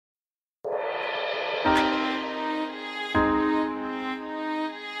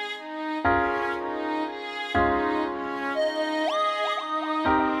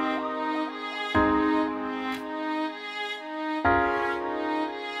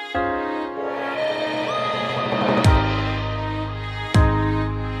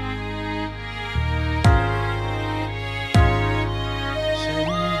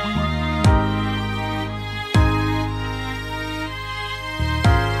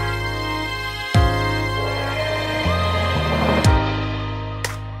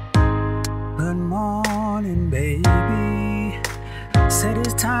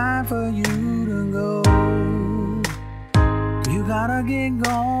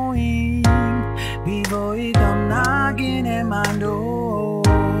knowing before he come knocking at my door.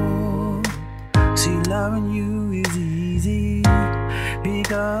 See, loving you is easy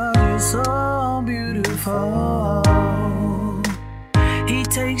because you're so beautiful. He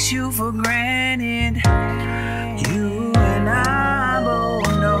takes you for granted. You and I both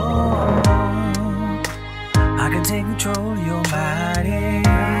know I can take control of your body.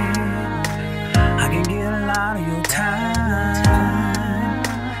 I can get a lot of your time.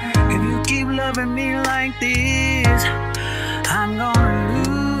 If you keep loving me like this, I'm gonna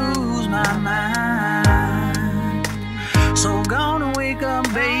lose my mind. So gonna wake up,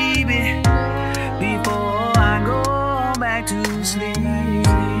 baby, before I go back to sleep.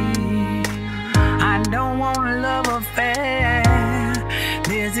 I don't want a love affair.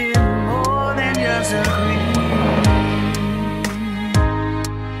 This is more than just a dream.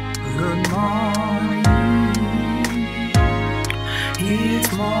 Good morning. It's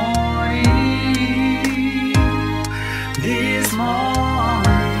morning. This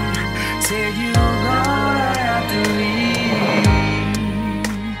morning said you're gonna have to leave.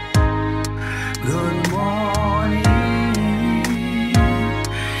 Good morning.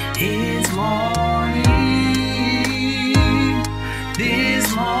 It's morning. This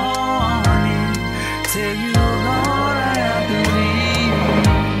morning said you're gonna have to leave.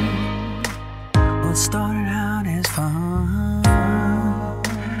 What started out as fun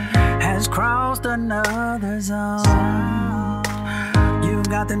has crossed another zone. You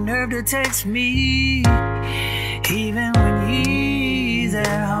got the nerve to text me even when he's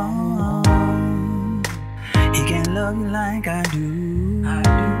at home. He can't love you like I do.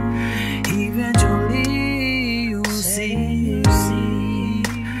 Eventually you'll see.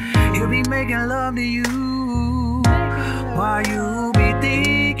 He'll be making love to you while you'll be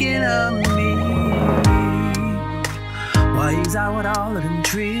thinking of me. While he's out with all of them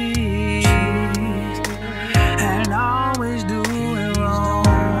trees and always doing wrong.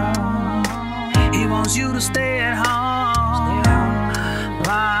 He wants you to stay at home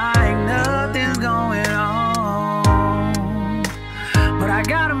like nothing's going on. But I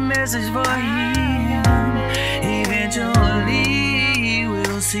got a message for him. Eventually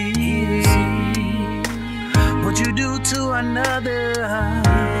we'll see. What you do to another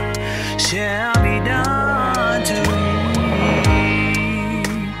shall